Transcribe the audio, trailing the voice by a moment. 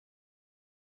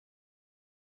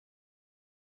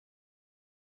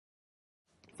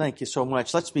Thank you so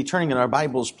much. Let's be turning in our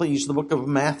Bibles, please, the book of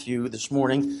Matthew this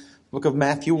morning. The book of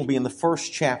Matthew will be in the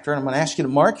first chapter, and I'm going to ask you to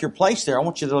mark your place there. I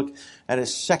want you to look at a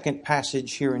second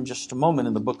passage here in just a moment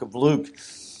in the book of Luke.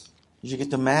 As you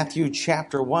get to Matthew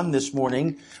chapter 1 this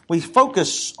morning, we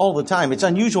focus all the time. It's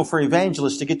unusual for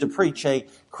evangelists to get to preach a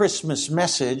Christmas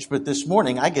message, but this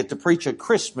morning I get to preach a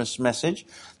Christmas message.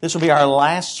 This will be our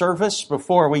last service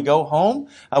before we go home.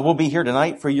 We'll be here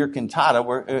tonight for your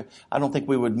cantata. I don't think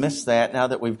we would miss that now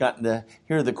that we've gotten to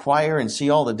hear the choir and see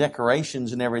all the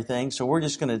decorations and everything. So we're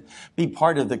just going to be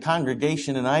part of the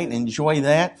congregation tonight and enjoy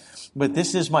that. But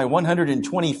this is my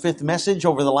 125th message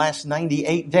over the last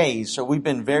 98 days. So we've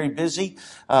been very busy,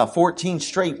 14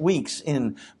 straight weeks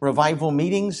in revival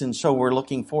meetings. And so we're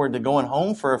looking forward to going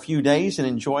home for a few days and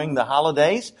enjoying the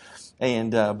holidays.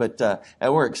 But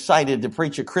we're excited to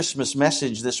preach a Christmas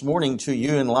message this morning to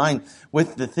you in line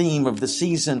with the theme of the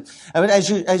season. As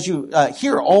you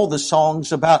hear all the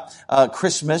songs about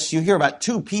Christmas, you hear about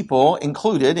two people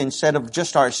included instead of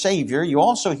just our Savior. You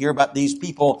also hear about these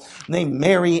people named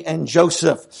Mary and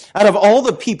Joseph. Out of all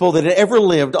the people that had ever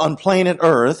lived on planet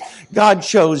Earth, God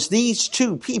chose these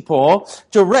two people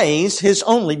to raise His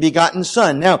only begotten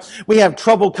Son. Now, we have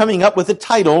trouble coming up with a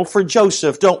title for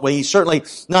Joseph, don't we? He's certainly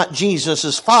not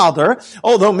Jesus' father,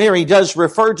 although Mary does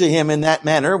refer to him in that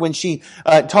manner when she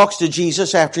talks to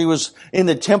Jesus after he was in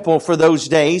the temple for those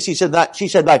days. She said,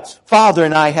 thy father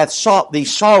and I hath sought thee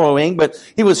sorrowing, but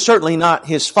he was certainly not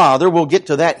his father. We'll get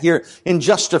to that here in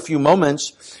just a few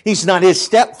moments. He's not his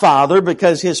stepfather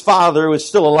because his father was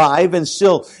still alive and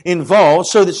still involved.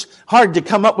 So it's hard to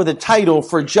come up with a title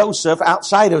for Joseph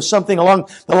outside of something along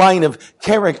the line of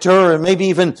character or maybe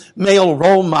even male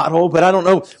role model, but I don't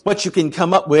know what you can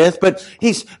come up with. But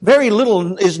he's very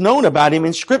little is known about him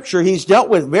in Scripture. He's dealt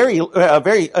with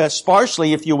very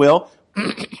sparsely, if you will.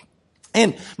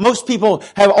 And most people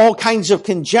have all kinds of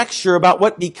conjecture about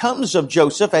what becomes of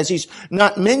Joseph, as he's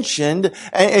not mentioned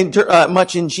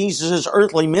much in Jesus'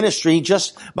 earthly ministry,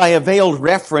 just by a veiled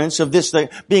reference of this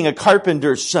being a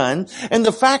carpenter's son. And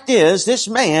the fact is, this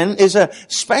man is a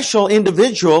special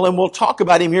individual, and we'll talk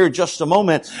about him here in just a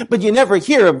moment. But you never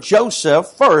hear of Joseph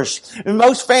first. In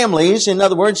most families, in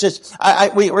other words,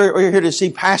 we're here to see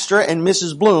Pastor and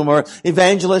Mrs. Bloom, or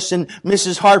Evangelist and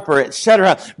Mrs. Harper,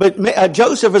 etc. But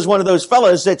Joseph is one of those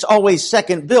fellas that's always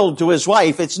second billed to his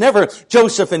wife. It's never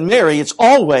Joseph and Mary. It's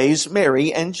always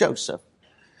Mary and Joseph.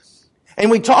 And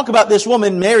we talk about this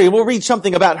woman, Mary. We'll read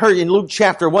something about her in Luke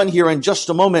chapter 1 here in just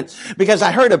a moment, because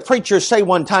I heard a preacher say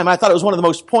one time, I thought it was one of the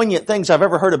most poignant things I've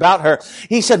ever heard about her.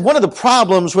 He said, one of the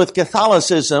problems with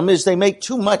Catholicism is they make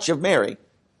too much of Mary.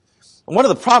 One of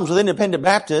the problems with independent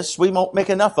Baptists, we won't make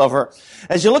enough of her.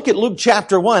 As you look at Luke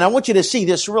chapter 1, I want you to see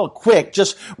this real quick.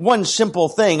 Just one simple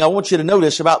thing I want you to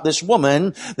notice about this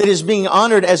woman that is being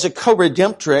honored as a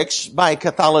co-redemptrix by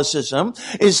Catholicism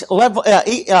is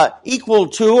equal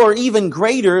to or even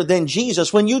greater than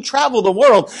Jesus. When you travel the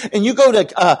world and you go to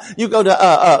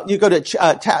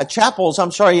chapels,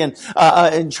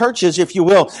 and churches, if you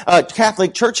will,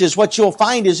 Catholic churches, what you'll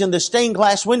find is in the stained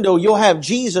glass window, you'll have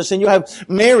Jesus and you'll have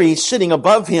Mary sitting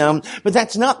above him, but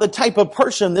that's not the type of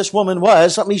person this woman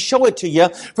was. Let me show it to you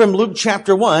from Luke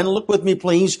chapter 1. Look with me,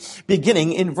 please,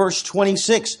 beginning in verse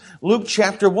 26. Luke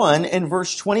chapter 1 and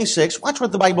verse 26. Watch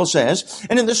what the Bible says.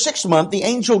 And in the 6th month, the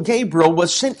angel Gabriel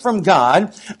was sent from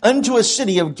God unto a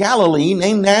city of Galilee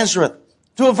named Nazareth,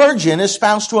 to a virgin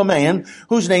espoused to a man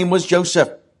whose name was Joseph,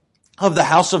 of the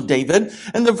house of David,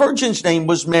 and the virgin's name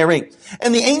was Mary.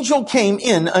 And the angel came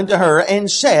in unto her and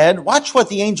said, watch what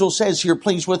the angel says here,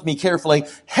 please, with me carefully.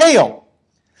 Hail,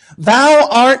 thou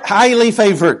art highly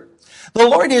favored. The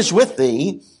Lord is with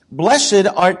thee. Blessed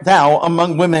art thou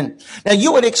among women. Now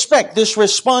you would expect this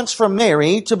response from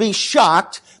Mary to be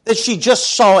shocked that she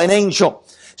just saw an angel.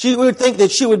 She would think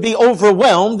that she would be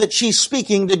overwhelmed that she's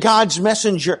speaking to God's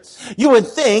messenger. You would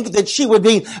think that she would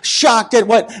be shocked at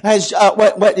what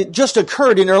just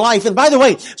occurred in her life. And by the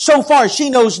way, so far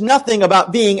she knows nothing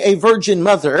about being a virgin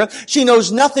mother. She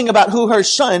knows nothing about who her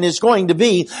son is going to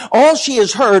be. All she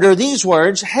has heard are these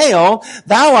words, Hail,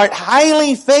 thou art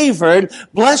highly favored,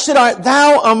 blessed art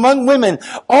thou among women.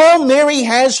 All Mary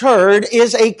has heard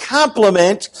is a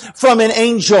compliment from an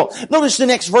angel. Notice the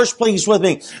next verse, please, with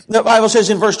me. The Bible says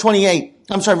in verse 29.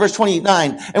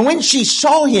 And when she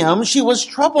saw him, she was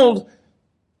troubled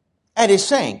at his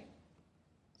saying.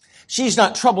 She's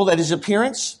not troubled at his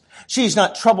appearance. She's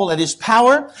not troubled at his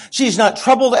power. She's not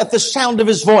troubled at the sound of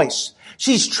his voice.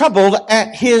 She's troubled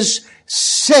at his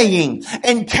saying,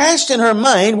 and cast in her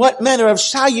mind what manner of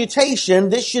salutation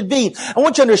this should be. I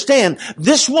want you to understand,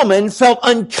 this woman felt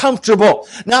uncomfortable.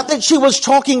 Not that she was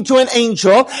talking to an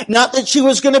angel, not that she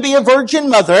was going to be a virgin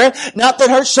mother, not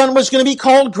that her son was going to be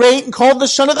called great and called the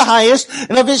Son of the Highest,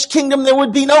 and of his kingdom there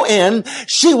would be no end.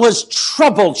 She was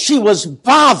troubled. She was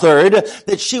bothered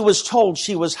that she was told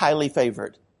she was highly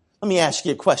favored. Let me ask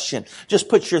you a question. Just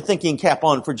put your thinking cap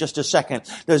on for just a second.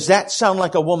 Does that sound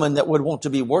like a woman that would want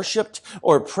to be worshiped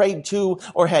or prayed to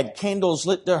or had candles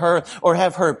lit to her or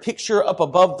have her picture up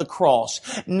above the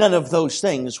cross? None of those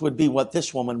things would be what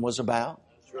this woman was about.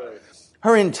 That's right.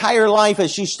 Her entire life, as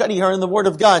she studied her in the Word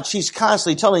of God, she's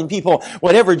constantly telling people,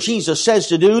 whatever Jesus says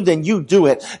to do, then you do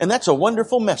it. And that's a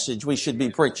wonderful message we should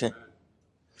be preaching.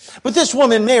 But this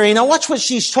woman, Mary, now watch what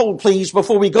she's told, please,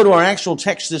 before we go to our actual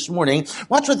text this morning.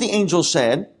 Watch what the angel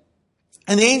said.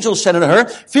 And the angel said unto her,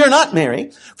 Fear not,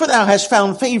 Mary, for thou hast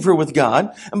found favor with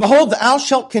God. And behold, thou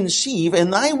shalt conceive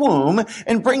in thy womb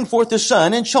and bring forth a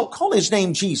son, and shalt call his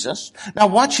name Jesus. Now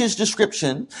watch his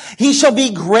description. He shall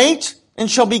be great and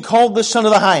shall be called the Son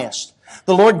of the Highest.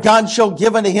 The Lord God shall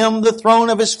give unto him the throne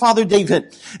of his father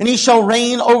David, and he shall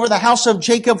reign over the house of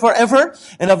Jacob forever,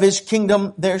 and of his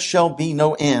kingdom there shall be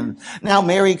no end. Now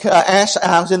Mary asked,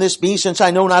 how can this be, since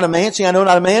I know not a man, seeing I know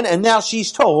not a man? And now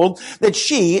she's told that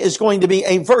she is going to be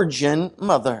a virgin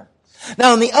mother.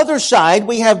 Now on the other side,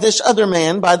 we have this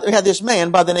man by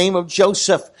the name of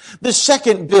Joseph, the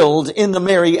second build in the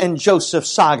Mary and Joseph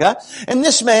saga. And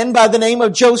this man by the name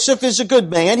of Joseph is a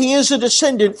good man. He is a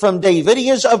descendant from David. He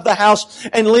is of the house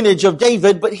and lineage of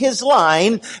David, but his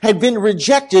line had been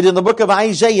rejected in the book of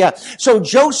Isaiah. So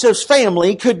Joseph's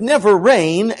family could never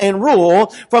reign and rule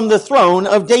from the throne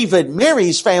of David.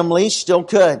 Mary's family still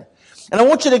could. And I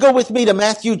want you to go with me to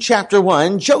Matthew chapter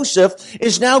 1. Joseph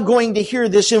is now going to hear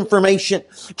this information.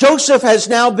 Joseph has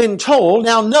now been told,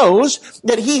 now knows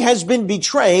that he has been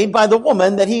betrayed by the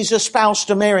woman that he's espoused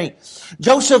to marry.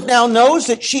 Joseph now knows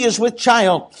that she is with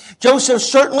child. Joseph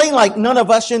certainly, like none of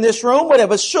us in this room, would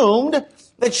have assumed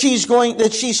that she's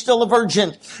still a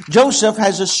virgin. Joseph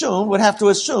would have to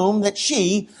assume that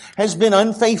she has been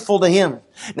unfaithful to him.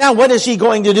 Now, what is he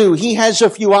going to do? He has a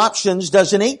few options,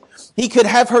 doesn't he? He could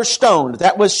have her stoned.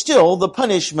 That was still the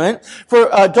punishment for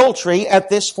adultery at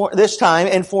this time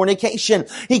and fornication.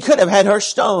 He could have had her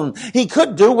stoned. He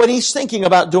could do what he's thinking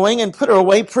about doing and put her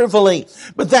away privily.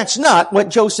 But that's not what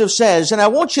Joseph says. And I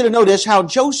want you to notice how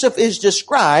Joseph is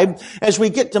described as we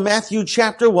get to Matthew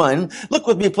chapter 1. Look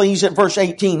with me, please, at verse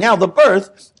 18. Now, the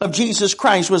birth of Jesus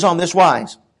Christ was on this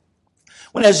wise.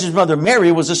 When as his mother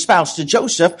Mary was espoused to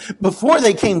Joseph, before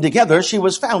they came together, she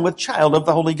was found with child of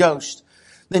the Holy Ghost.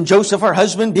 Then Joseph, her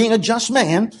husband, being a just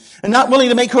man, and not willing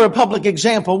to make her a public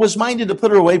example, was minded to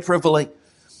put her away privily.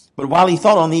 But while he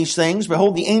thought on these things,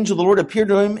 behold, the angel of the Lord appeared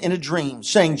to him in a dream,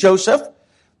 saying, Joseph,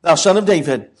 thou son of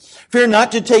David, fear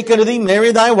not to take unto thee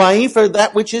Mary thy wife, for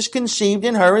that which is conceived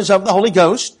in her is of the Holy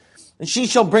Ghost. And she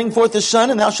shall bring forth a son,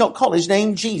 and thou shalt call his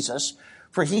name Jesus,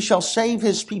 for he shall save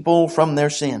his people from their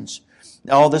sins.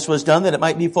 All this was done that it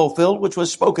might be fulfilled, which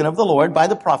was spoken of the Lord by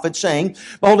the prophet, saying,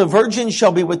 Behold, a virgin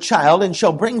shall be with child, and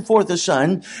shall bring forth a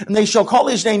son, and they shall call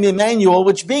his name Emmanuel,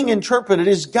 which being interpreted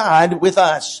is God with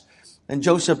us. And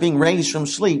Joseph, being raised from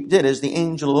sleep, did as the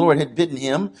angel of the Lord had bidden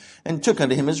him, and took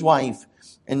unto him his wife,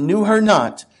 and knew her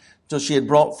not, till she had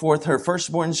brought forth her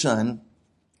firstborn son,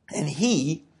 and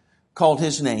he called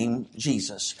his name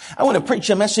Jesus. I want to preach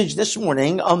a message this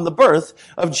morning on the birth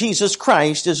of Jesus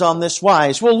Christ is on this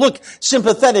wise. We'll look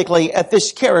sympathetically at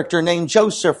this character named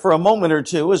Joseph for a moment or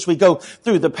two as we go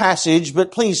through the passage,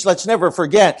 but please let's never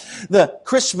forget the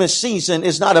Christmas season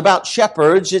is not about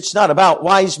shepherds. It's not about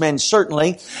wise men,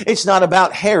 certainly. It's not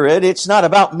about Herod. It's not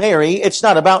about Mary. It's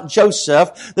not about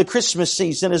Joseph. The Christmas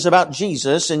season is about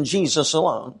Jesus and Jesus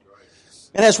alone.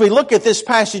 And as we look at this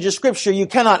passage of Scripture, you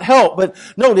cannot help but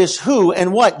notice who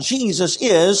and what Jesus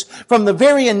is from the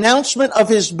very announcement of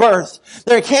his birth.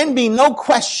 There can be no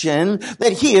question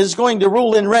that he is going to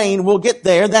rule and reign. We'll get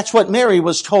there. That's what Mary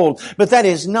was told. But that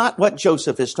is not what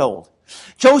Joseph is told.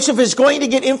 Joseph is going to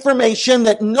get information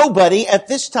that nobody at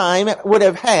this time would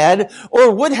have had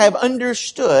or would have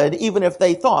understood even if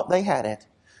they thought they had it.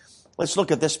 Let's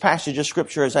look at this passage of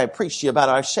Scripture as I preach to you about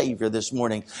our Savior this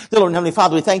morning. Dear Lord and Heavenly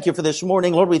Father, we thank you for this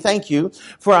morning. Lord, we thank you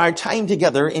for our time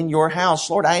together in your house.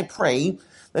 Lord, I pray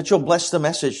that you'll bless the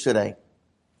message today.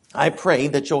 I pray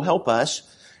that you'll help us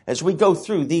as we go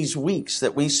through these weeks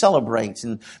that we celebrate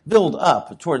and build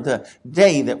up toward the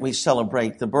day that we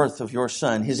celebrate the birth of your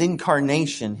Son, his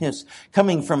incarnation, his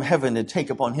coming from heaven to take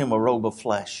upon him a robe of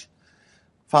flesh.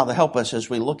 Father, help us as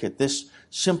we look at this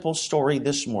simple story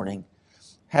this morning.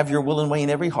 have your will and way in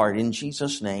every heart. In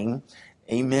Jesus' name,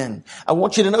 amen. I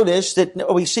want you to notice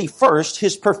that we see first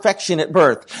his perfection at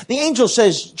birth. The angel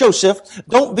says, Joseph,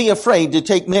 don't be afraid to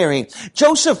take Mary.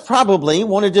 Joseph probably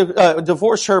wanted to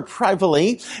divorce her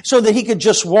privately so that he could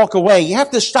just walk away. You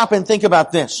have to stop and think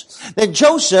about this. That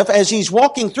Joseph, as he's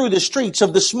walking through the streets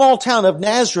of the small town of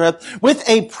Nazareth with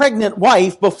a pregnant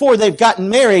wife before they've gotten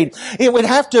married,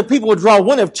 people would draw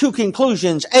one of two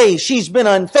conclusions. A, she's been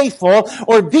unfaithful,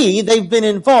 or B, they've been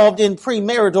involved in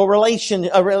premarital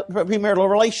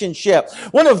relationship.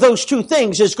 One of those two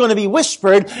things is going to be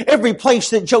whispered every place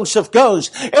that Joseph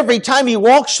goes. Every time he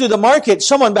walks through the market,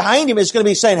 someone behind him is going to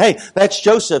be saying, hey, that's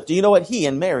Joseph. Do you know what he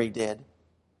and Mary did?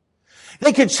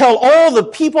 They could tell all the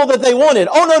people that they wanted.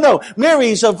 Oh, no,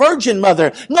 Mary's a virgin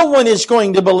mother. No one is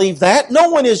going to believe that. No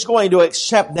one is going to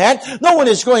accept that. No one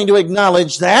is going to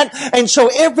acknowledge that. And so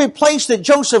every place that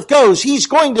Joseph goes, he's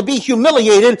going to be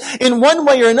humiliated in one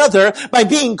way or another by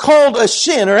being called a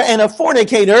sinner and a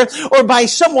fornicator, or by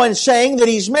someone saying that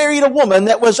he's married a woman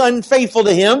that was unfaithful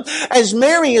to him. As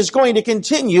Mary is going to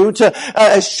continue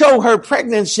to show her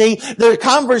pregnancy, the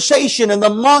conversation and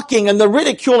the mocking and the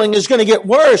ridiculing is going to get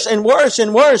worse and worse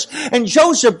and worse. And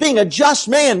Joseph, being a just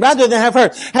man, rather than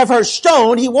have her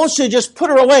stoned, he wants to just put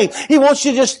her away. He wants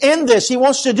to just end this. He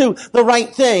wants to do the right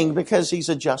thing because he's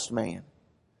a just man.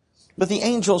 But the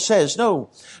angel says, no,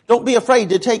 don't be afraid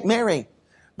to take Mary,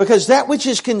 because that which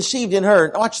is conceived in her,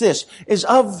 watch this, is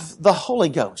of the Holy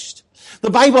Ghost. The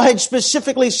Bible had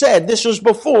specifically said, this was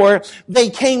before they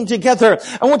came together.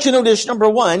 I want you to notice, number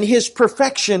one, his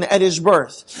perfection at his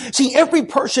birth. See, every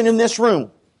person in this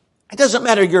room, it doesn't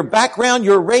matter your background,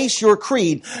 your race, your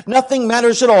creed. Nothing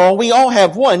matters at all. We all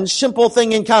have one simple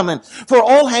thing in common. For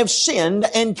all have sinned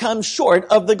and come short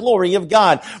of the glory of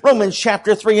God. Romans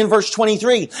chapter 3 and verse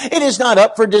 23. It is not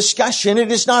up for discussion.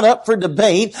 It is not up for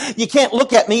debate. You can't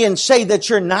look at me and say that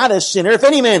you're not a sinner. If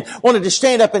any man wanted to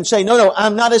stand up and say, no,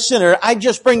 I'm not a sinner, I'd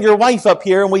just bring your wife up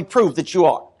here and we'd prove that you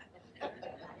are.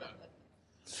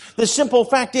 The simple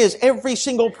fact is, every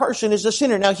single person is a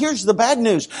sinner. Now, here's the bad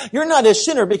news. You're not a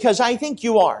sinner because I think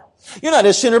you are. You're not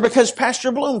a sinner because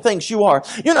Pastor Bloom thinks you are.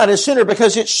 You're not a sinner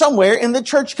because it's somewhere in the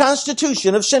church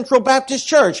constitution of Central Baptist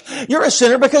Church. You're a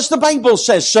sinner because the Bible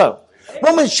says so.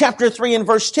 Romans chapter 3 and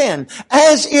verse 10.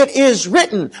 As it is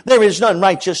written, there is none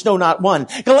righteous, no, not one.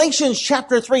 Galatians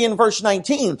chapter 3 and verse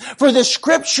 19. For the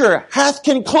scripture hath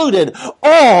concluded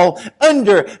all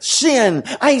under sin.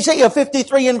 Isaiah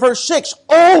 53 and verse 6.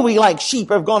 All we like sheep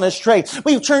have gone astray.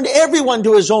 We've turned everyone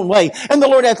to his own way, and the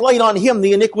Lord hath laid on him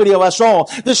the iniquity of us all.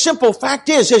 The simple fact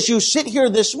is, as you sit here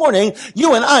this morning,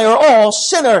 you and I are all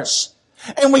sinners.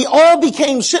 And we all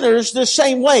became sinners the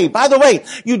same way. By the way,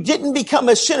 you didn't become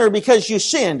a sinner because you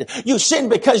sinned. You sinned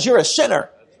because you're a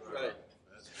sinner.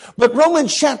 But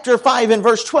Romans chapter 5 and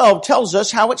verse 12 tells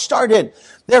us how it started.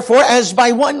 Therefore, as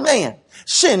by one man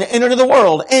sin entered into the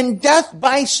world, and death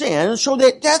by sin, so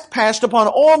that death passed upon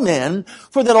all men,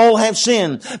 for that all have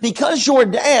sinned. Because your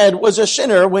dad was a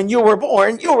sinner when you were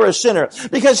born, you were a sinner.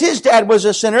 Because his dad was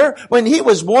a sinner when he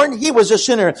was born, he was a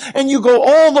sinner. And you go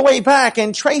all the way back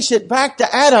and trace it back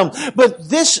to Adam. But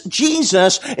this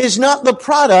Jesus is not the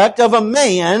product of a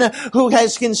man who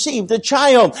has conceived a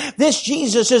child. This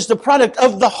Jesus is the product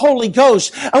of the Holy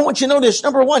Ghost. I want you to notice,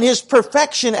 number one, his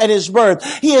perfection at his birth.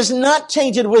 He is not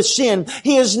tainted with sin.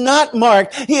 He is not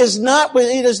marked. He does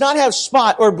not have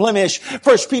spot or blemish.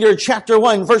 1 Peter chapter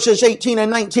 1 verses 18 and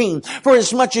 19. For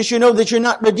as much as you know that you're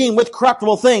not redeemed with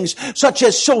corruptible things, such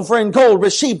as silver and gold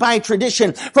received by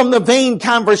tradition from the vain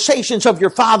conversations of your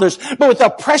fathers, but with the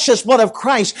precious blood of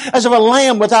Christ as of a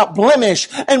lamb without blemish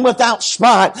and without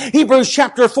spot. Hebrews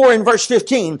chapter 4 and verse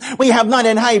 15. We have not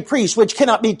an high priest which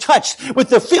cannot be touched with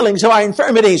the feelings of our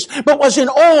infirmities, but was in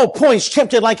all points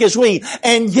tempted like as we,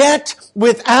 and yet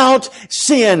without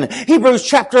sin. Hebrews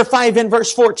chapter 5 and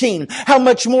verse 14. How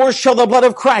much more shall the blood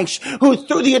of Christ, who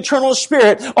through the eternal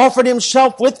Spirit offered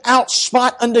himself without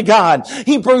spot unto God.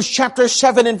 Hebrews chapter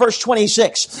 7 and verse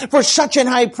 26. For such an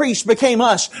high priest became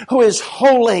us, who is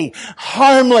holy,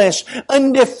 harmless,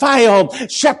 undefiled,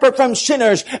 separate from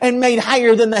sinners, and made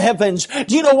higher than the heavens.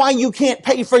 Do you know why you can't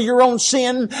pay for your own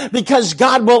sin? Because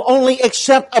God will only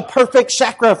accept a perfect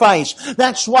sacrifice.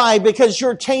 That's why, because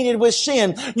you're tainted with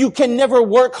sin, you can never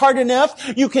work hard enough.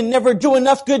 You can never do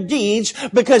enough good deeds,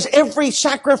 because every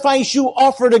sacrifice you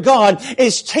offer to God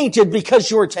is tainted because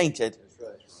you're tainted.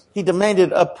 He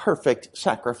demanded a perfect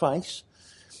sacrifice.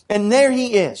 And there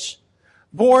he is,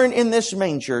 born in this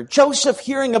manger. Joseph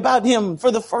hearing about him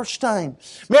for the first time.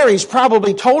 Mary's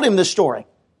probably told him the story.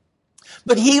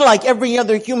 But he, like every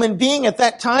other human being at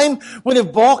that time, would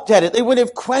have balked at it. They would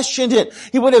have questioned it.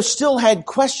 He would have still had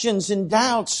questions and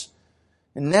doubts.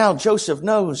 And now Joseph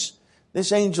knows,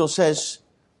 this angel says,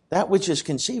 that which is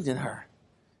conceived in her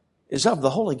is of the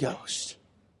Holy Ghost.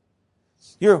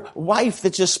 Your wife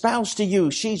that's espoused to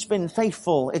you, she's been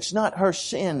faithful. It's not her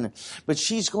sin, but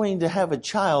she's going to have a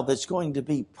child that's going to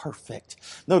be perfect.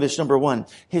 Notice number one,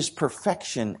 his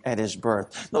perfection at his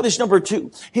birth. Notice number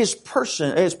two, his purpose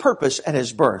at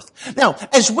his birth. Now,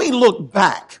 as we look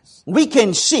back, we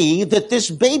can see that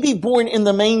this baby born in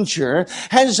the manger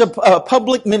has a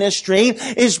public ministry,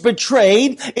 is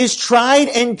betrayed, is tried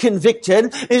and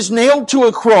convicted, is nailed to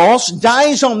a cross,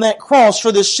 dies on that cross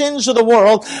for the sins of the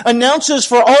world, announces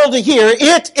for all to hear,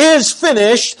 it is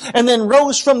finished, and then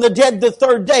rose from the dead the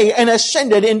third day and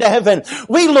ascended into heaven.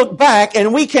 We look back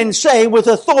and we can say with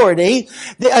authority,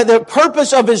 the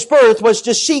purpose of his birth was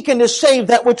to seek and to save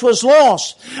that which was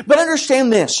lost. But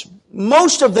understand this.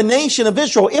 Most of the nation of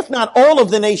Israel, if not all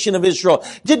of the nation of Israel,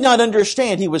 did not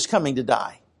understand he was coming to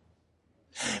die.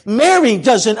 Mary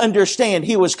doesn't understand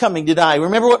he was coming to die.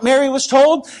 Remember what Mary was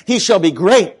told? He shall be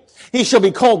great. He shall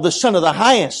be called the Son of the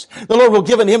Highest. The Lord will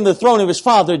give unto him the throne of his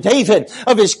father David.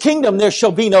 Of his kingdom there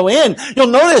shall be no end. You'll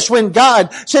notice when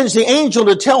God sends the angel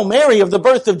to tell Mary of the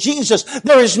birth of Jesus,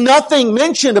 there is nothing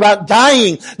mentioned about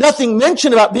dying, nothing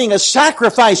mentioned about being a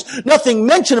sacrifice, nothing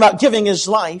mentioned about giving his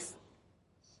life.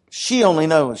 She only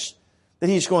knows that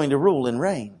he's going to rule and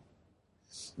reign.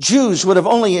 Jews would have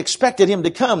only expected him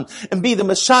to come and be the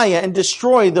Messiah and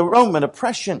destroy the Roman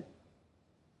oppression.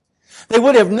 They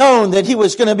would have known that he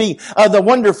was going to be the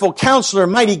wonderful counselor,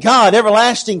 mighty God,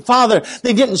 everlasting Father.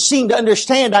 They didn't seem to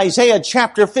understand Isaiah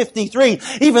chapter 53.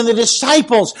 Even the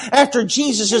disciples, after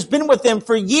Jesus has been with them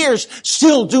for years,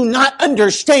 still do not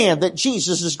understand that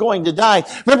Jesus is going to die.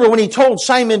 Remember when he told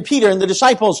Simon Peter and the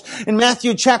disciples in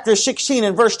Matthew chapter 16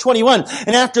 and verse 21,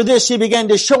 and after this he began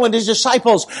to show unto his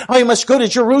disciples how he must go to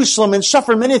Jerusalem and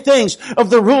suffer many things of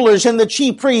the rulers and the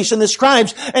chief priests and the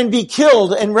scribes and be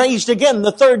killed and raised again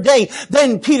the third day.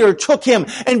 Then Peter took him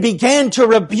and began to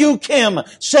rebuke him,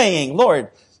 saying,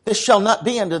 Lord, this shall not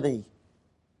be unto thee.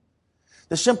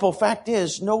 The simple fact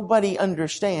is, nobody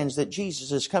understands that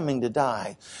Jesus is coming to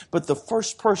die. But the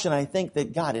first person I think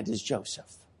that got it is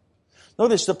Joseph.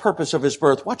 Notice the purpose of his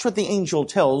birth. Watch what the angel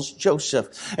tells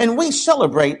Joseph. And we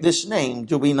celebrate this name,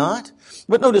 do we not?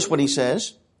 But notice what he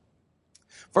says.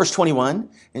 Verse 21,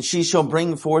 and she shall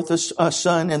bring forth a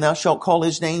son, and thou shalt call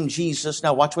his name Jesus.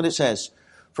 Now watch what it says.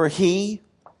 For he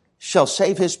shall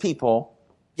save his people,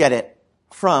 get it,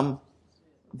 from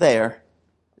their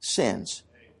sins.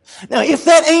 Now, if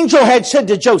that angel had said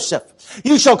to Joseph,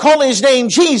 you shall call his name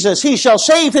Jesus, he shall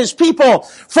save his people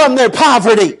from their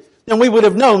poverty, then we would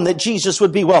have known that Jesus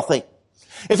would be wealthy.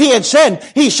 If he had said,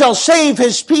 he shall save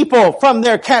his people from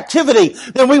their captivity,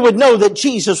 then we would know that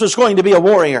Jesus was going to be a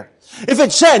warrior. If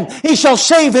it said, he shall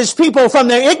save his people from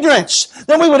their ignorance,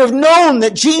 then we would have known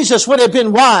that Jesus would have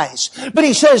been wise. But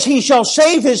he says, he shall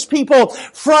save his people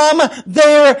from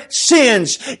their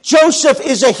sins. Joseph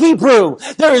is a Hebrew.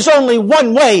 There is only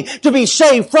one way to be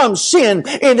saved from sin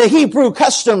in the Hebrew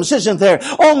customs, isn't there?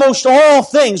 Almost all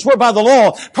things were by the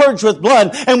law purged with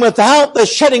blood, and without the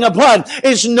shedding of blood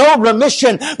is no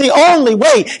remission. The only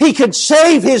way he could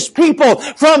save his people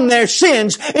from their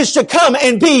sins is to come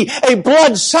and be a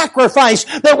blood sacrifice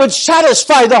that would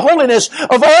satisfy the holiness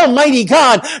of Almighty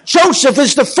God. Joseph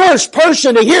is the first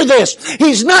person to hear this.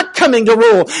 He's not coming to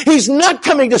rule. He's not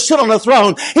coming to sit on a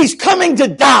throne. He's coming to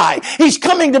die. He's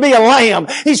coming to be a lamb.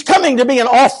 He's coming to be an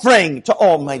offering to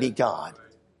Almighty God.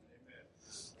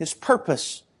 His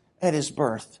purpose at his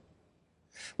birth.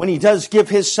 When he does give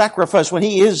his sacrifice, when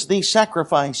he is the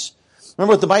sacrifice.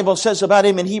 Remember what the Bible says about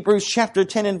him in Hebrews chapter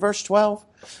 10 and verse 12?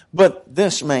 But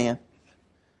this man,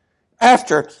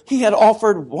 after he had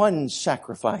offered one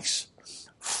sacrifice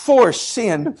for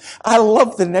sin, I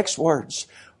love the next words,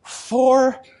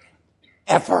 forever,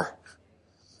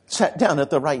 sat down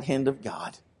at the right hand of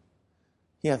God.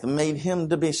 He hath made him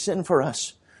to be sin for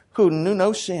us, who knew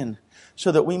no sin,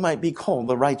 so that we might be called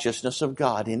the righteousness of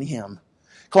God in him.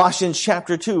 Colossians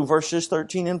chapter 2, verses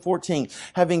 13 and 14,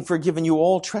 having forgiven you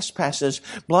all trespasses,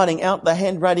 blotting out the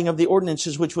handwriting of the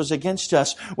ordinances which was against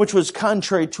us, which was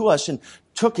contrary to us, and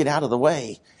took it out of the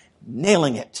way,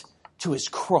 nailing it to his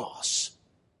cross.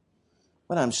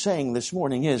 What I'm saying this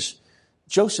morning is,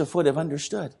 Joseph would have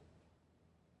understood.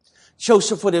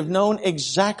 Joseph would have known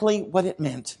exactly what it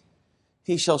meant.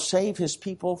 He shall save his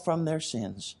people from their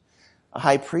sins. A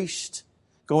high priest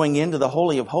going into the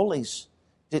Holy of Holies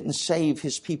didn't save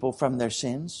his people from their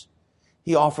sins.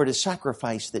 He offered a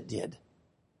sacrifice that did.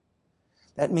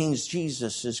 That means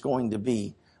Jesus is going to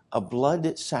be a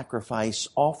blood sacrifice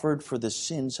offered for the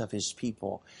sins of his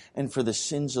people and for the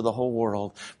sins of the whole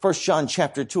world. 1 John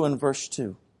chapter 2 and verse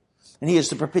 2. And He is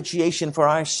the propitiation for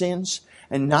our sins,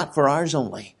 and not for ours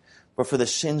only, but for the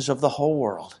sins of the whole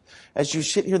world. As you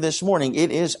sit here this morning,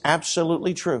 it is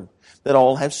absolutely true that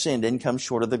all have sinned and come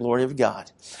short of the glory of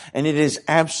God. And it is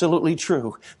absolutely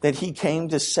true that He came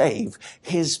to save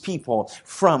His people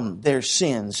from their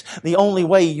sins. The only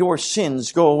way your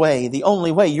sins go away, the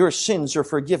only way your sins are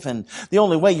forgiven, the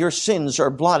only way your sins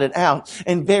are blotted out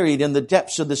and buried in the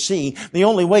depths of the sea, the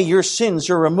only way your sins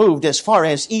are removed as far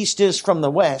as east is from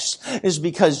the west is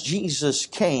because Jesus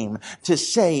came to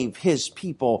save His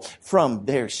people from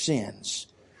their sins.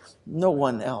 No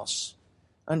one else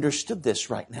understood this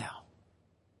right now.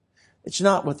 It's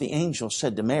not what the angel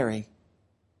said to Mary.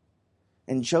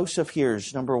 And Joseph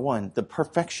hears, number one, the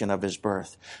perfection of his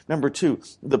birth. Number two,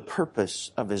 the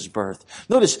purpose of his birth.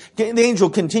 Notice, the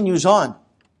angel continues on.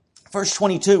 Verse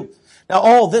 22. Now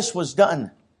all this was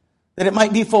done, that it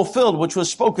might be fulfilled, which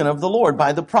was spoken of the Lord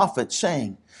by the prophet,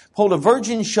 saying, Behold, a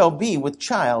virgin shall be with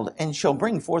child, and shall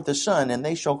bring forth a son, and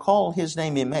they shall call his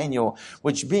name Emmanuel,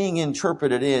 which being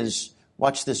interpreted is,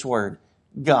 watch this word,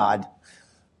 God.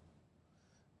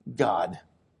 God.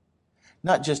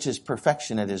 Not just His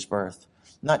perfection at His birth,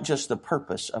 not just the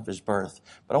purpose of His birth,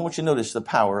 but I want you to notice the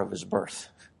power of His birth.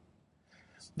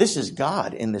 This is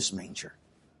God in this manger.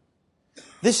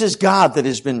 This is God that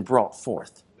has been brought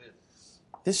forth.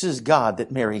 This is God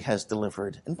that Mary has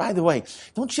delivered. And by the way,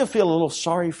 don't you feel a little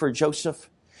sorry for Joseph?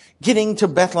 Getting to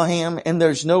Bethlehem and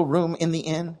there's no room in the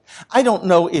inn. I don't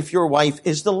know if your wife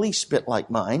is the least bit like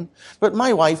mine, but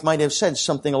my wife might have said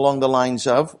something along the lines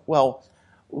of, well,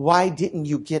 why didn't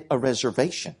you get a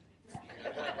reservation?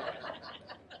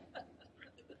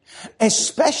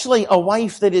 Especially a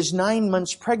wife that is 9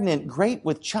 months pregnant, great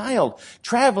with child,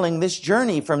 traveling this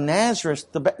journey from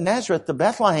Nazareth to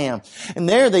Bethlehem. And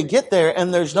there they get there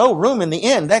and there's no room in the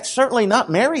inn. That's certainly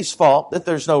not Mary's fault that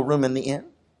there's no room in the inn.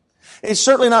 It's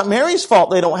certainly not Mary's fault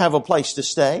they don't have a place to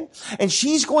stay. And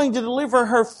she's going to deliver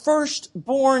her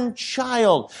firstborn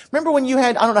child. Remember when you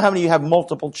had, I don't know how many of you have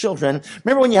multiple children.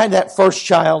 Remember when you had that first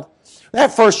child?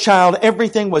 That first child,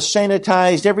 everything was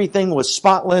sanitized, everything was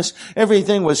spotless,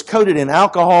 everything was coated in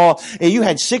alcohol. You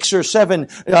had 6 or 7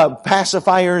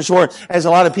 pacifiers, or as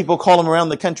a lot of people call them around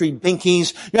the country,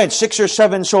 binkies. You had 6 or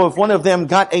 7, so if one of them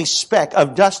got a speck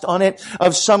of dust on it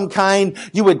of some kind,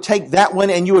 you would take that one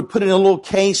and you would put it in a little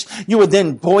case. You would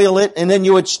then boil it, and then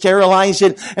you would sterilize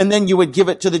it, and then you would give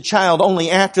it to the child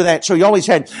only after that. So you always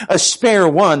had a spare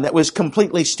one that was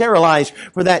completely sterilized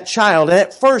for that child. And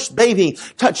that first baby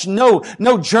touched no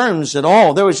germs at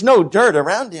all. There was no dirt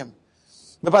around him.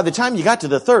 But by the time you got to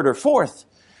the 3rd or 4th,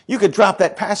 you could drop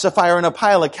that pacifier in a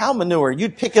pile of cow manure.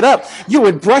 You'd pick it up. You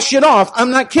would brush it off.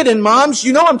 I'm not kidding, moms.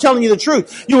 You know I'm telling you the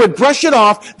truth. You would brush it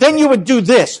off. Then you would do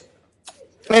this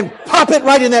and pop it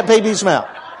right in that baby's mouth.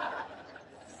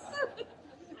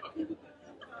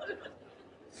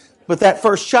 But that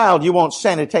first child, you want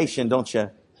sanitation, don't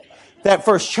you? That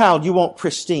first child, you want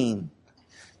pristine.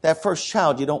 That first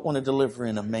child you don't want to deliver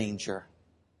in a manger.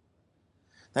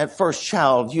 That first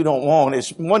child you don't want,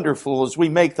 as wonderful as we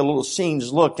make the little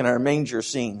scenes look in our manger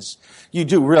scenes. You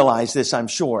do realize this, I'm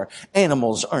sure.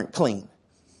 Animals aren't clean.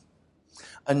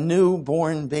 A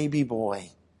newborn baby boy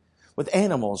with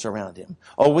animals around him.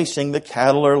 Oh, we sing the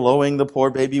cattle are lowing, the poor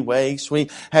baby wakes.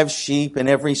 We have sheep in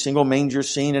every single manger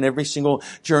scene and every single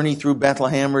journey through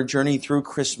Bethlehem or journey through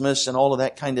Christmas and all of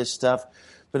that kind of stuff.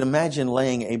 But imagine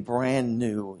laying a brand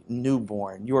new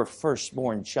newborn, your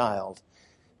firstborn child,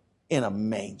 in a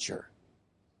manger.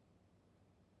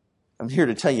 I'm here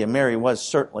to tell you, Mary was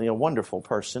certainly a wonderful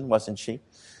person, wasn't she?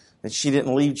 That she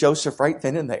didn't leave Joseph right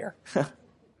then and there.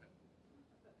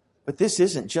 But this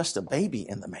isn't just a baby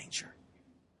in the manger.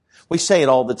 We say it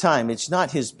all the time. It's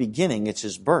not His beginning, it's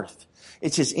His birth.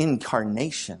 It's His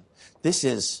incarnation. This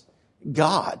is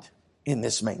God in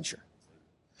this manger.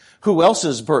 Who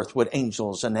else's birth would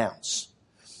angels announce?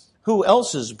 Who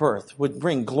else's birth would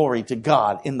bring glory to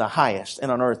God in the highest,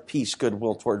 and on earth peace,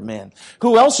 goodwill toward men?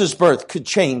 Who else's birth could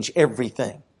change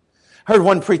everything? Heard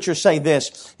one preacher say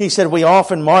this. He said, we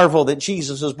often marvel that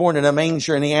Jesus was born in a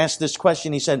manger, and he asked this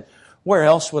question. He said, where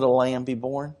else would a lamb be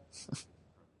born?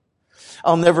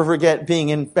 I'll never forget being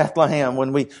in Bethlehem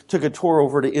when we took a tour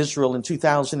over to Israel in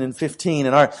 2015,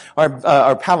 and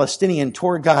our Palestinian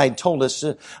tour guide told us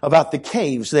about the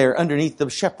caves there underneath the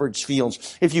shepherd's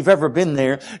fields. If you've ever been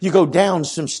there, you go down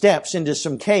some steps into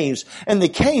some caves, and the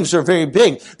caves are very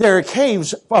big. There are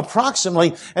caves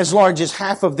approximately as large as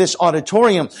half of this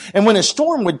auditorium. And when a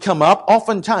storm would come up,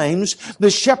 oftentimes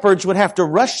the shepherds would have to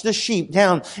rush the sheep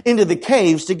down into the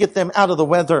caves to get them out of the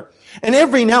weather. And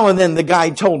every now and then, the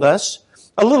guide told us,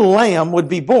 a little lamb would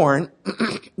be born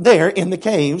there in the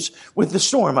caves with the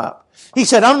storm up. He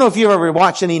said, I don't know if you've ever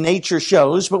watched any nature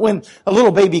shows, but when a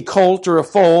little baby colt or a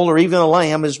foal or even a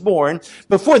lamb is born,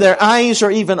 before their eyes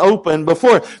are even open,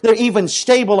 before they're even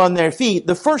stable on their feet,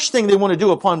 the first thing they want to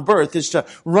do upon birth is to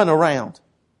run around.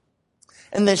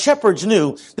 And the shepherds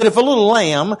knew that if a little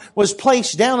lamb was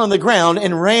placed down on the ground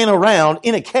and ran around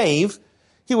in a cave,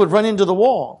 he would run into the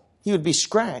wall. He would be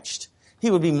scratched. He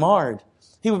would be marred.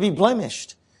 He would be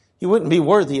blemished. He wouldn't be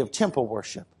worthy of temple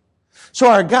worship. So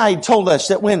our guide told us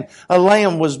that when a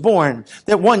lamb was born,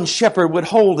 that one shepherd would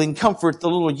hold and comfort the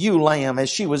little ewe lamb as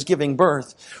she was giving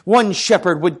birth. One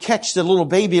shepherd would catch the little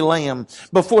baby lamb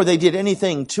before they did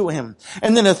anything to him.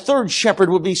 And then a third shepherd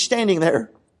would be standing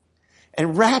there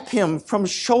and wrap him from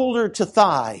shoulder to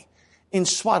thigh in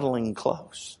swaddling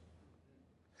clothes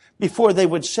before they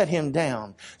would set him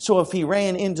down. So if he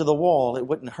ran into the wall, it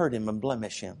wouldn't hurt him and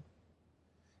blemish him.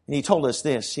 And he told us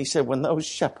this. He said, when those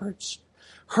shepherds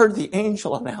heard the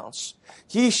angel announce,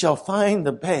 ye shall find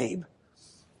the babe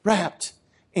wrapped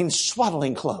in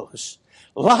swaddling clothes,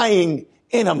 lying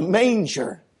in a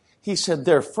manger, he said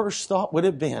their first thought would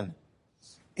have been,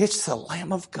 it's the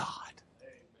Lamb of God.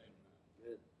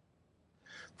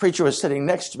 Preacher was sitting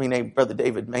next to me named Brother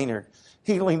David Maynard.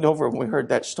 He leaned over when we heard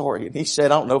that story and he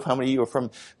said, I don't know how many of you are from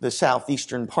the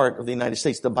southeastern part of the United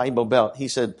States, the Bible Belt. He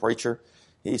said, preacher,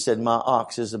 he said, my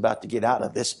ox is about to get out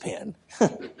of this pen.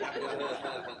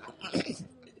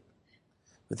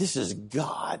 But this is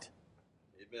God.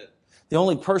 Amen. The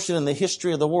only person in the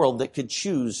history of the world that could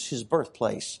choose his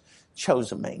birthplace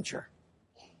chose a manger.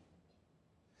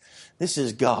 This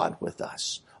is God with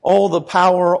us. All the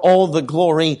power, all the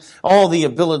glory, all the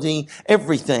ability,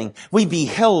 everything. We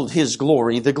beheld his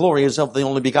glory. The glory is of the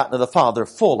only begotten of the Father,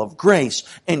 full of grace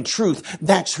and truth.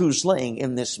 That's who's laying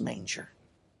in this manger.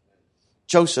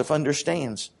 Joseph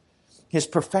understands his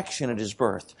perfection at his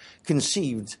birth,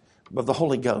 conceived of the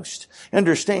Holy Ghost,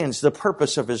 understands the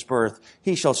purpose of his birth.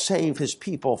 He shall save his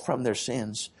people from their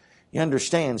sins. He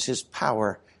understands his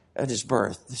power at his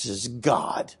birth. This is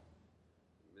God.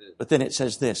 But then it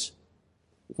says this,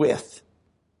 with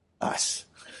us.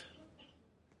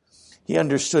 He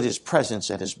understood his presence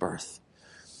at his birth.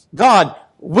 God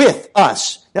with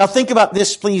us. Now think about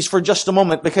this, please, for just a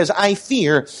moment, because I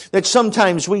fear that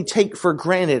sometimes we take for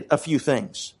granted a few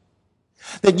things.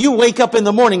 That you wake up in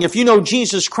the morning, if you know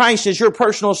Jesus Christ is your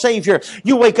personal Savior,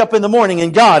 you wake up in the morning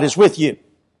and God is with you.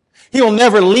 He'll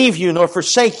never leave you nor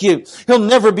forsake you. He'll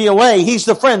never be away. He's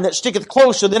the friend that sticketh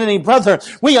closer than any brother.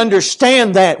 We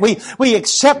understand that. We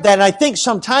accept that. And I think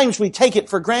sometimes we take it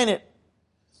for granted.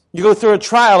 You go through a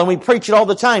trial and we preach it all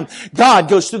the time. God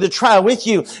goes through the trial with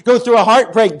you. Go through a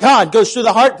heartbreak. God goes through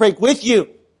the heartbreak with you.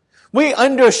 We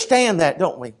understand that,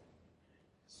 don't we?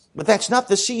 But that's not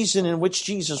the season in which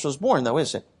Jesus was born, though,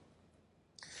 is it?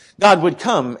 God would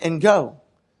come and go.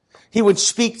 He would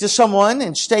speak to someone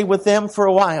and stay with them for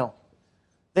a while.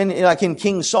 Then, like in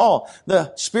King Saul,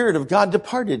 the Spirit of God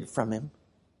departed from him.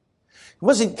 He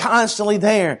wasn't constantly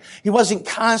there. He wasn't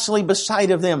constantly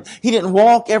beside of them. He didn't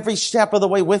walk every step of the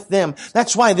way with them.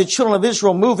 That's why the children of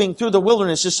Israel moving through the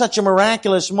wilderness is such a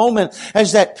miraculous moment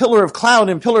as that pillar of cloud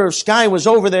and pillar of sky was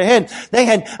over their head. They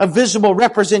had a visible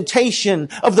representation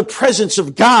of the presence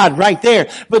of God right there.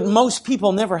 But most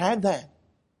people never had that.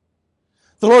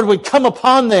 The Lord would come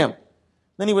upon them.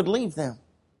 Then He would leave them.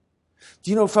 Do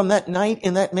you know from that night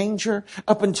in that manger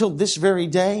up until this very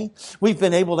day, we've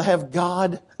been able to have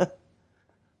God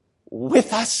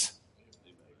with us.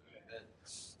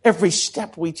 Every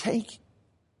step we take,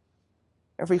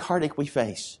 every heartache we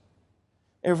face,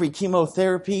 every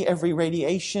chemotherapy, every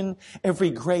radiation,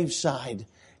 every graveside,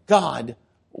 God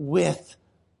with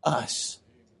us.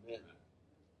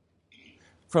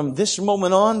 From this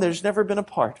moment on, there's never been a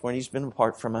part when He's been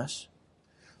apart from us.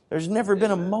 There's never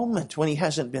been a moment when He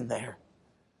hasn't been there.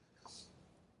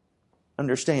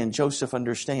 Understand, Joseph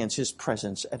understands His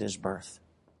presence at his birth.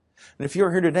 And if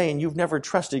you're here today and you've never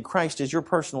trusted Christ as your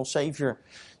personal Savior,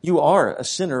 you are a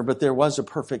sinner, but there was a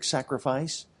perfect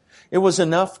sacrifice. It was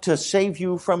enough to save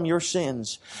you from your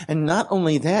sins. And not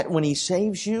only that, when He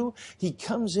saves you, He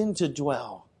comes in to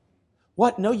dwell.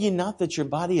 What? Know ye not that your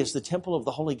body is the temple of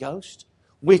the Holy Ghost,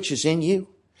 which is in you?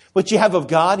 Which you have of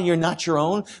God, and you're not your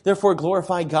own. Therefore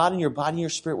glorify God in your body and your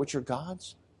spirit, which are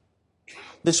God's.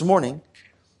 This morning,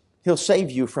 He'll save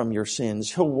you from your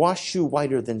sins. He'll wash you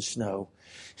whiter than snow.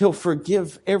 He'll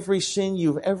forgive every sin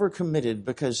you've ever committed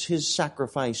because His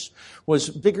sacrifice was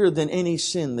bigger than any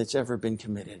sin that's ever been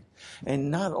committed.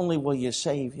 And not only will He'll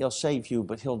save you,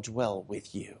 but He'll dwell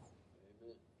with you.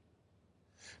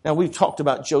 Now, we've talked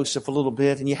about Joseph a little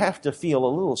bit, and you have to feel a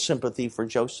little sympathy for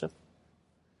Joseph.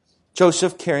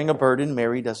 Joseph carrying a burden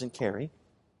Mary doesn't carry.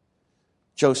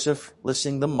 Joseph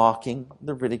listening to the mocking,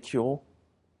 the ridicule.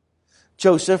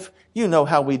 Joseph, you know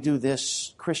how we do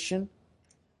this, Christian.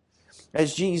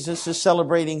 As Jesus is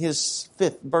celebrating his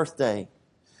 5th birthday,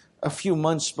 a few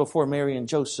months before Mary and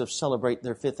Joseph celebrate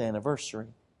their 5th anniversary.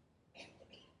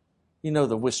 You know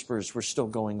the whispers were still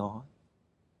going on.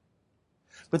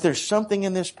 But there's something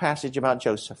in this passage about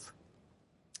Joseph.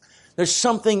 There's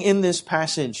something in this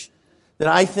passage that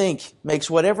I think makes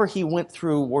whatever he went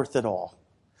through worth it all.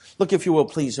 Look, if you will,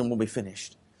 please, and we'll be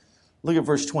finished. Look at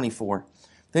verse 24.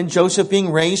 Then Joseph,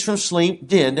 being raised from sleep,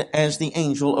 did as the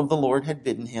angel of the Lord had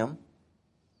bidden him,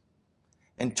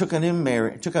 and took unto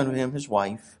him his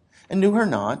wife, and knew her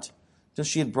not, till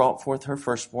she had brought forth her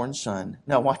firstborn son.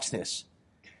 Now watch this.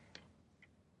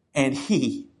 And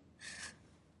he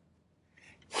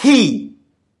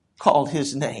called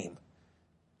his name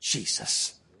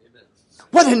Jesus. Amen.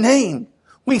 What a name!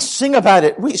 We sing about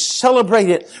it. We celebrate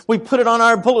it. We put it on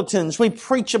our bulletins. We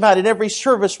preach about it every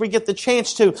service we get the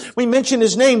chance to. We mention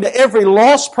his name to every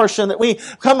lost person that we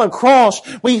come across.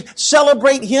 We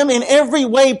celebrate him in every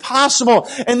way possible.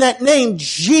 And that name,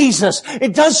 Jesus,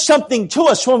 it does something to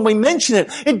us when we mention it.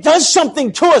 It does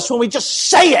something to us when we just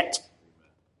say it.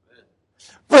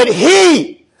 But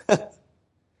it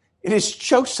is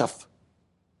Joseph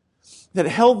that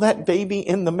held that baby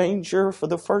in the manger for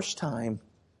the first time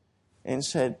and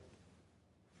said,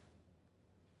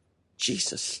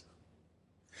 Jesus.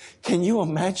 Can you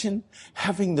imagine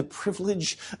having the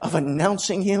privilege of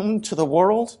announcing him to the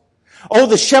world? Oh,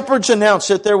 the shepherds announced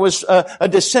that there was a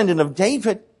descendant of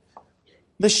David.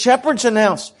 The shepherds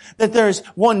announced that there is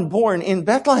one born in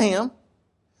Bethlehem.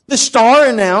 The star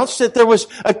announced that there was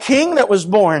a king that was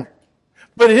born.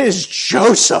 But it is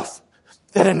Joseph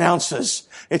that announces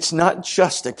it's not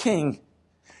just a king.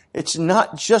 It's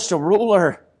not just a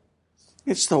ruler.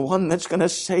 It's the one that's going to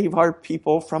save our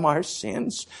people from our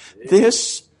sins.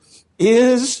 This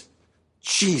is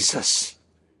Jesus.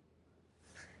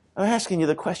 I'm asking you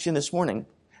the question this morning.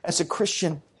 As a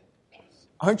Christian,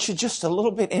 aren't you just a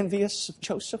little bit envious of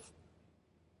Joseph?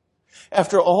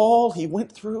 After all he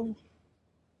went through,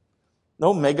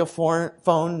 no megaphone,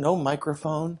 no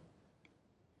microphone,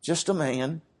 just a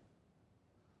man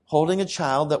holding a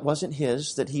child that wasn't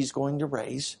his, that he's going to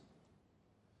raise,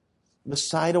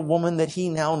 beside a woman that he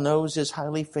now knows is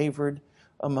highly favored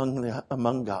by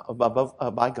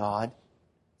God.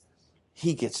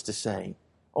 He gets to say,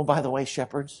 oh, by the way,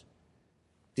 shepherds,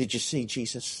 did you see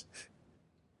Jesus?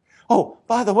 Oh,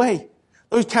 by the way,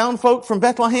 those town folk from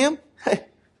Bethlehem, hey,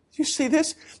 you see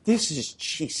this? This is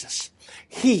Jesus.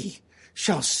 He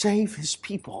shall save his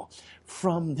people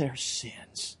from their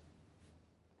sins.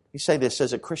 You say this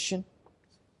as a Christian?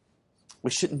 We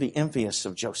shouldn't be envious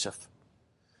of Joseph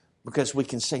because we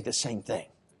can say the same thing.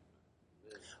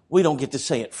 We don't get to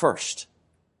say it first,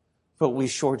 but we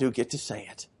sure do get to say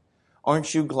it.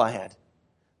 Aren't you glad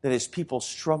that as people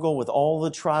struggle with all the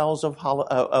trials of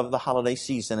the holiday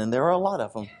season, and there are a lot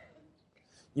of them,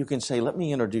 you can say, let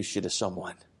me introduce you to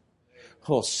someone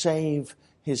who will save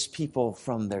his people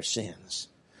from their sins.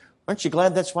 Aren't you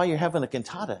glad that's why you're having a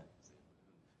cantata?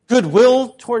 Goodwill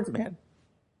toward men.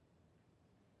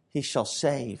 He shall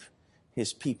save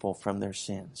his people from their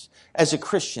sins. As a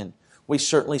Christian, we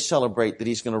certainly celebrate that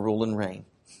he's going to rule and reign.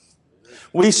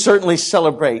 We certainly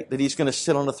celebrate that he's going to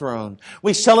sit on the throne.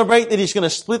 We celebrate that he's going to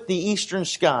split the eastern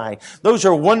sky. Those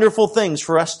are wonderful things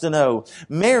for us to know.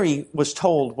 Mary was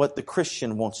told what the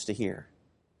Christian wants to hear.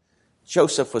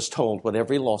 Joseph was told what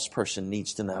every lost person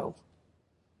needs to know.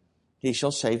 He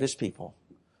shall save his people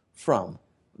from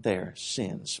their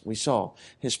sins. We saw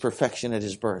his perfection at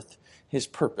his birth, his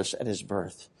purpose at his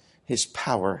birth, his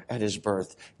power at his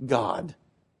birth, God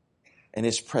and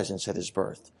his presence at his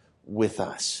birth with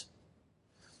us.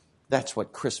 That's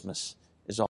what Christmas